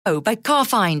by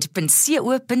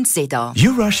carfind.co.za.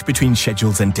 You rush between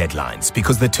schedules and deadlines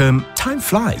because the term time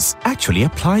flies actually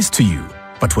applies to you.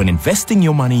 But when investing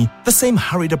your money, the same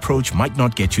hurried approach might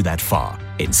not get you that far.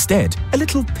 Instead, a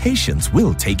little patience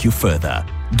will take you further.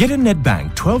 Get a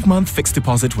Nedbank 12-month fixed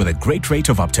deposit with a great rate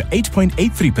of up to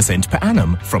 8.83% per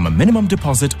annum from a minimum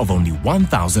deposit of only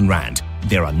 1,000 Rand.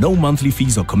 There are no monthly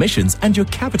fees or commissions and your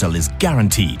capital is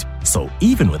guaranteed. So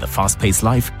even with a fast-paced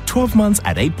life, 12 months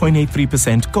at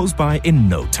 8.83% goes by in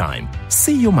no time.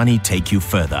 See your money take you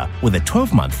further with a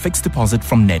 12-month fixed deposit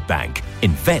from Nedbank.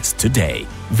 Invest today.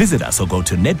 Visit us or go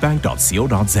to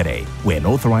nedbank.co.za. We're an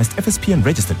authorized FSP and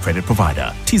registered credit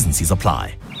provider. T's and C's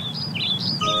apply.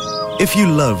 If you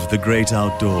love the great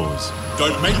outdoors,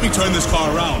 don't make me turn this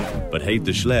car around, but hate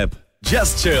the schlep,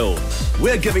 just chill.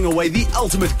 We're giving away the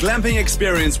ultimate glamping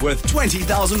experience worth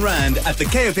 20,000 Rand at the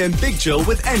KFM Big Chill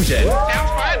with Engen.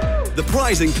 Sounds fun. The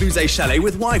prize includes a chalet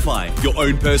with Wi-Fi, your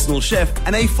own personal chef,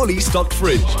 and a fully stocked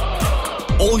fridge.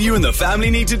 All you and the family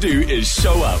need to do is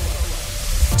show up.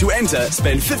 To enter,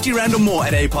 spend 50 Rand or more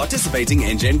at a participating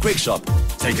Engen Quick Shop.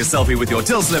 Take a selfie with your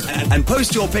till slip and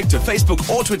post your pic to Facebook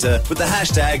or Twitter with the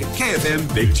hashtag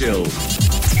KFM Big Chill.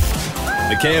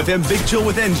 The KFM Big Chill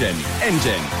with Engen.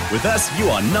 Engen. With us, you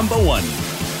are number one.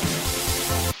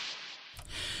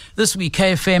 This week,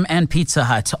 KFM and Pizza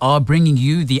Hut are bringing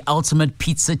you the Ultimate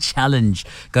Pizza Challenge.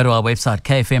 Go to our website,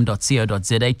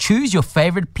 kfm.co.za. Choose your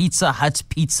favorite Pizza Hut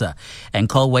pizza. And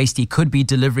Carl Wasty could be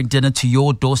delivering dinner to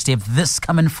your doorstep this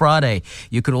coming Friday.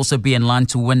 You could also be in line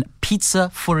to win pizza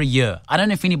for a year. I don't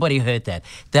know if anybody heard that.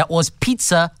 That was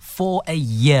pizza for a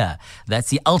year. That's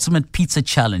the Ultimate Pizza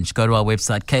Challenge. Go to our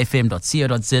website,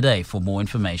 kfm.co.za for more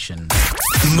information.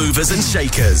 Movers and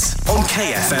Shakers on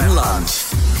KFM Lunch.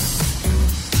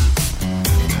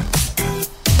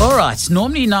 All right.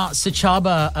 Normally now,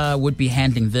 Sachaba would be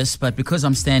handling this, but because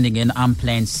I'm standing in, I'm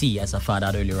plan C, as I found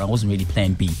out earlier. I wasn't really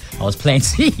plan B. I was plan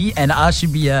C, and I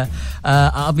should be,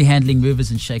 I'll be handling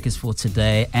movers and shakers for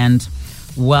today. And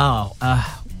wow,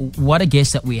 what a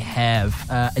guest that we have.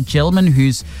 A gentleman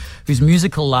whose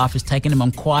musical life has taken him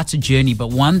on quite a journey, but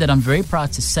one that I'm very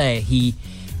proud to say he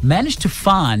managed to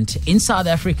find in South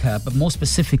Africa, but more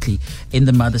specifically in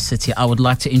the mother city. I would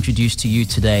like to introduce to you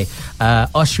today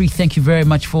Oshri. Thank you very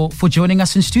much for joining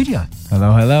us in studio.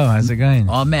 Hello. How's it going?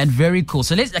 Oh man, very cool.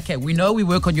 So we know we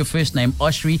work on your first name,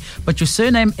 Oshri, but your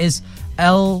surname is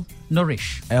El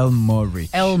Morish.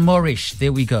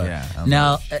 There we go. Yeah,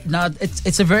 now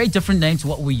it's a very different name to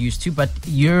what we're used to, but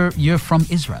you're from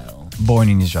Israel. Born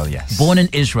in Israel, yes. Born in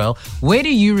Israel. Where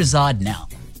do you reside now?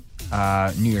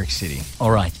 New York City.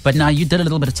 All right. But now you did a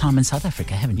little bit of time in South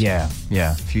Africa, haven't you?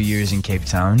 Yeah. A few years in Cape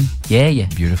Town. Yeah.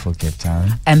 Beautiful Cape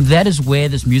Town. And that is where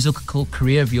this musical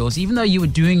career of yours, even though you were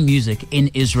doing music in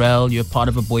Israel, you're part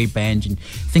of a boy band and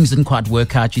things didn't quite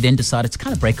work out, you then decided to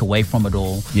kind of break away from it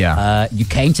all. Yeah. You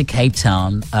came to Cape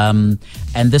Town, and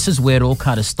this is where it all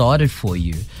kind of started for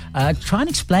you. Try and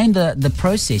explain the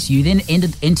process. You then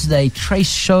entered into the Trace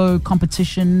show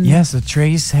competition. Yeah, so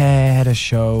Trace had a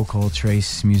show called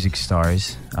Trace Music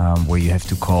Stars, where you have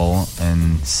to call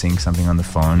and sing something on the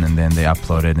phone, and then they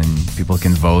upload it and people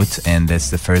can vote, and that's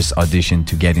the first audition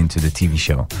to get into the TV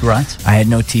show. Right. I had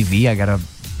no TV. I got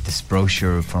this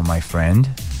brochure from my friend.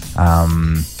 I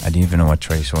didn't even know what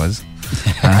Trace was.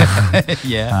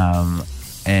 Yeah.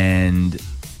 And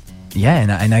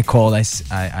I called.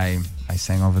 I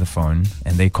sang over the phone,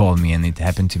 and they called me, and it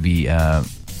happened to be a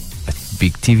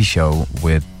big TV show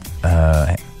with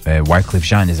Wycliffe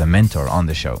Jean is a mentor on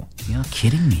the show. You're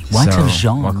kidding me. Wycliffe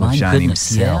Jean, my goodness,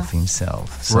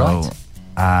 himself. So,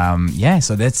 right.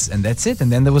 So that's it.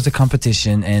 And then there was a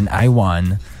competition, and I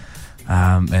won.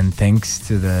 And thanks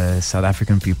to the South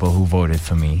African people who voted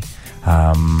for me,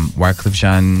 Wycliffe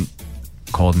Jean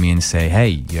called me and say,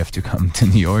 "Hey, you have to come to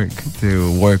New York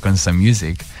to work on some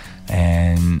music."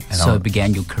 And so it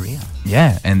began your career.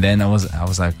 Yeah, and then I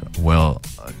was like, well,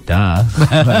 duh.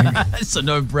 It's a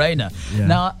no-brainer. Yeah.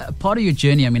 Now, part of your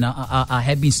journey, I mean, I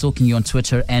have been stalking you on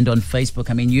Twitter and on Facebook.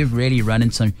 I mean, you've really run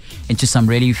into some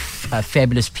really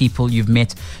fabulous people. You've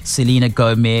met Selena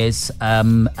Gomez.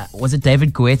 Was it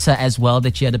David Guetta as well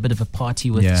that you had a bit of a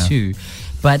party with too?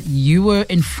 But you were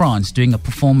in France doing a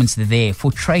performance there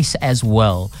for Trace as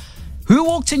well. Who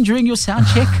walked in during your sound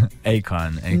check?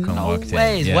 Akon walked in. No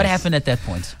ways. Yes. What happened at that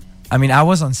point? I mean, I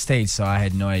was on stage, so I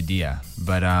had no idea.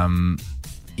 But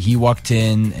he walked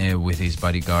in with his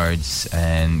bodyguards,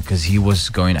 and because he was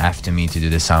going after me to do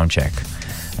the sound check.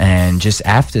 And just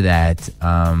after that,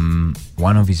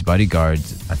 one of his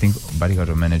bodyguards, I think bodyguard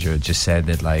or manager, just said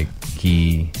that like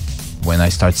when I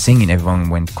started singing, everyone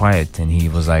went quiet, and he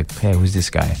was like, "Hey, who's this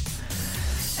guy?"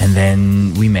 And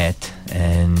then we met,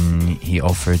 and he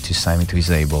offered to sign me to his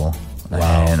label.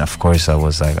 Wow. And of course, I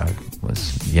was like,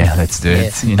 let's do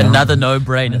it. You know? Another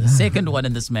no-brainer. The second one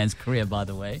in this man's career, by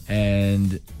the way.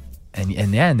 And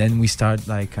then we start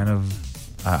like kind of.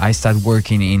 I started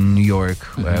working in New York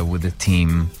with a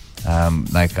team,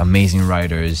 like amazing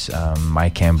writers.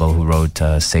 Mike Campbell, who wrote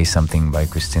 "Say Something" by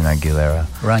Christina Aguilera.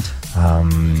 Right.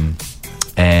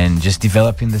 And just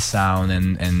developing the sound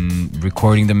and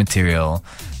recording the material,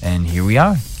 and here we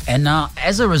are. And now,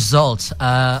 as a result,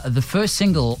 the first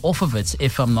single off of it,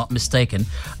 if I'm not mistaken,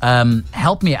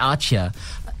 Help Me Out Here,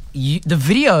 the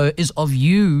video is of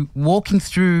you walking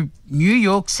through New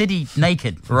York City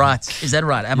naked, right? Is that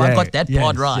right? Have I got that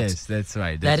part right? Yes, that's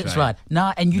right. That is right.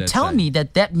 Now, and you tell me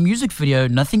that music video,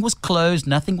 nothing was closed,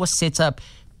 nothing was set up.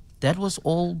 That was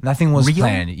all nothing was real?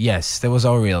 planned. Yes, that was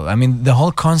all real. I mean, the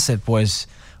whole concept was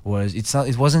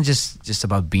it wasn't just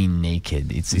about being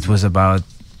naked. It was about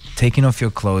taking off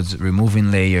your clothes, removing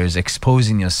layers,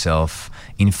 exposing yourself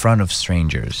in front of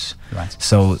strangers. Right.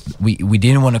 So we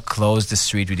didn't want to close the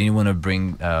street. We didn't want to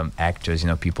bring actors,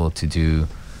 people to do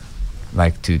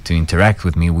to interact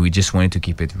with me. We just wanted to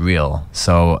keep it real.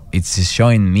 So it's just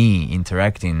showing me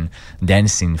interacting,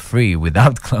 dancing free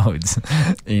without clothes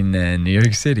in New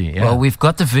York City. Yeah. Well, we've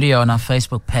got the video on our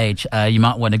Facebook page. You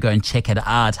might want to go and check it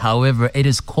out. However, it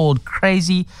is called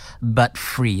Crazy But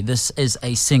Free. This is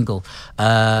a single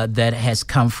that has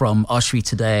come from Oshri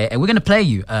today. And we're going to play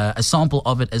you a sample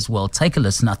of it as well. Take a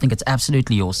listen. I think it's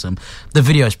absolutely awesome. The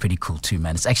video is pretty cool too,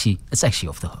 man. It's actually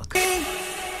off the hook.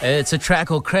 It's a track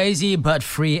called Crazy But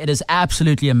Free. It is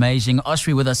absolutely amazing.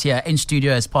 Oshri with us here in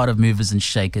studio as part of Movers and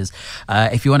Shakers.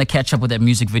 If you want to catch up with that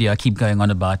music video I keep going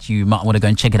on about, you might want to go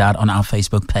and check it out on our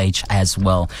Facebook page as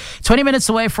well. 20 minutes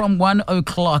away from 1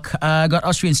 o'clock. Got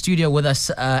Oshri in studio with us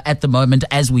at the moment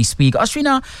as we speak. Oshri,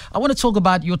 now, I want to talk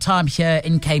about your time here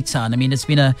in Cape Town. I mean, it's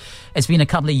been a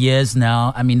couple of years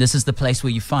now. I mean, this is the place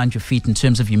where you find your feet in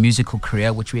terms of your musical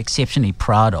career, which we're exceptionally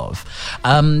proud of.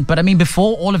 But I mean,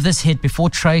 before all of this hit, before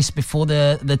before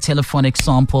the telephonic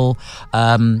sample,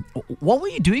 what were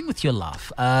you doing with your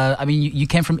life? I mean, you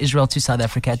came from Israel to South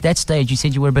Africa. At that stage, you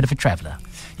said you were a bit of a traveler.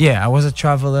 Yeah, I was a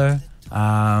traveler,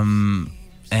 and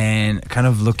kind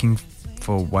of looking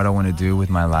for what I want to do with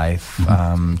my life.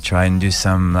 Try and do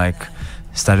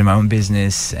started my own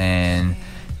business and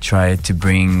try to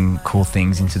bring cool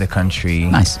things into the country.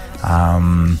 Nice.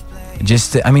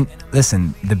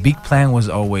 Listen, the big plan was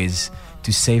always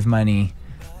to save money,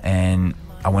 and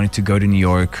I wanted to go to New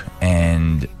York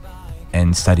and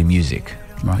study music.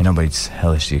 Right. But it's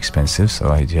hellishly expensive,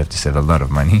 so you have to save a lot of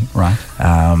money. Right.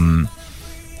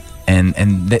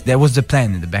 That was the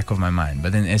plan in the back of my mind.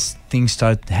 But then as things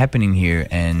start happening here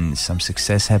and some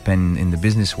success happened in the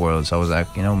business world, so I was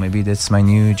like, maybe that's my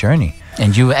new journey.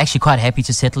 And you were actually quite happy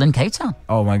to settle in Cape Town.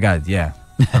 Oh my God, yeah.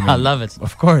 I love it.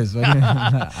 Of course.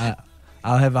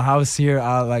 I'll have a house here.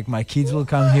 My kids will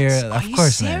come here. Are you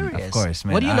serious? Man. Of course,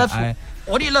 man.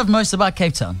 What do you love most about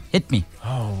Cape Town? Hit me.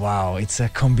 Oh wow, it's a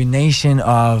combination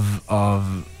of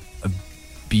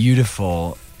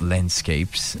beautiful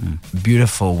landscapes,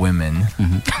 beautiful women.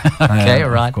 Okay,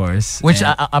 right. Of course. Which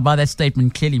by that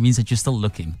statement clearly means that you're still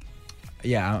looking.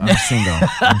 Yeah, I'm single.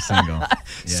 I'm single. Yeah.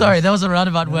 Sorry, that was a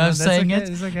roundabout way of saying okay, it.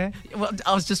 It's okay. Well,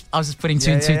 I was just putting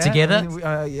two and two together.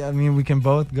 I mean, we can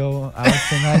both go out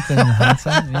tonight and hunt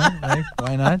some.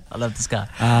 Why not? I love this guy.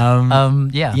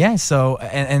 Yeah. Yeah. So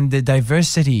and the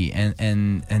diversity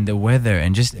and the weather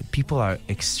and just people are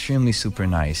extremely super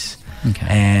nice. Okay.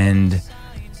 And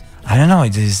I don't know.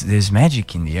 There's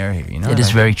magic in the air here. It is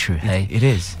very true. Hey, it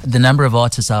is. The number of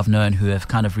artists I've known who have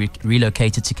kind of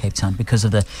relocated to Cape Town because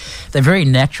of the very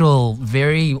natural,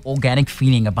 very organic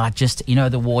feeling about just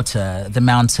the water, the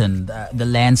mountain, the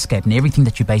landscape, and everything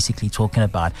that you're basically talking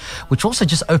about, which also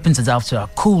just opens itself to a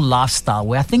cool lifestyle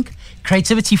where I think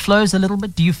creativity flows a little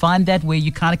bit. Do you find that where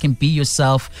you kind of can be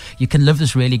yourself, you can live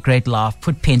this really great life,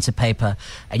 put pen to paper,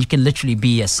 and you can literally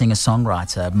be a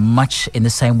singer-songwriter, much in the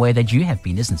same way that you have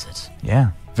been, isn't it?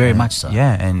 Yeah. Very much so.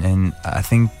 Yeah, and I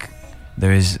think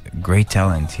there is great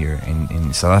talent here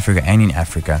in South Africa and in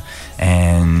Africa,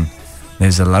 and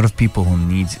there's a lot of people who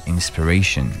need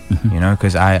inspiration,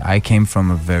 because I came from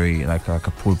a very like a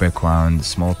poor background,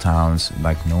 small towns,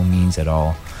 no means at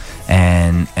all.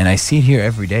 And I see it here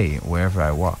every day, wherever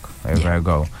I walk, wherever I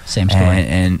go. Same story.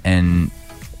 And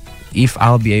if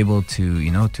I'll be able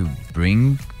to, to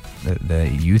bring the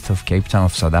youth of Cape Town,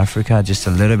 of South Africa, just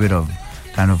a little bit of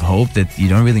kind of hope that you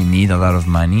don't really need a lot of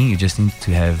money. You just need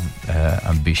to have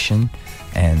ambition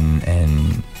and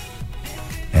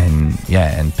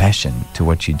passion to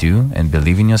what you do and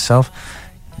believe in yourself.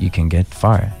 You can get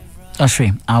far.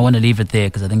 Oshri, I want to leave it there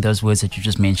because I think those words that you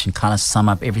just mentioned kind of sum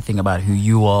up everything about who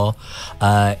you are,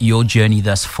 your journey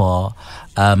thus far,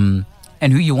 and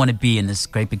who you want to be in this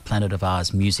great big planet of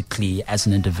ours, musically, as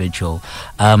an individual.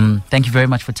 Thank you very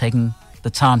much for taking the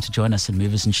time to join us in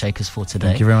Movers and Shakers for today.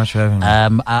 Thank you very much for having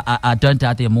me. I don't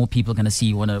doubt there are more people going to see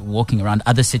you walking around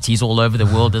other cities all over the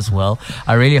world as well.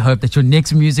 I really hope that your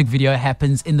next music video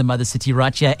happens in the mother city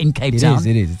right here in Cape Town.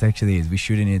 It is. It actually is. We're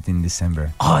shooting it in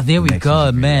December. Oh, there we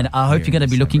go, man. I hope you're going to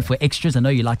be looking for extras. I know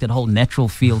you like that whole natural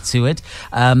feel to it.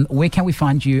 Where can we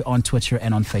find you on Twitter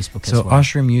and on Facebook as well? So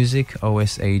Oshri Music,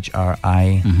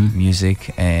 OSHRI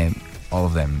Music, and all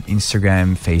of them.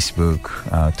 Instagram,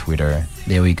 Facebook, Twitter.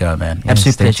 There we go, man. Yeah,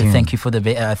 Absolute pleasure. tuned. Thank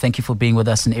you for being with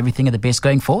us and everything of the best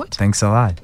going forward. Thanks a lot.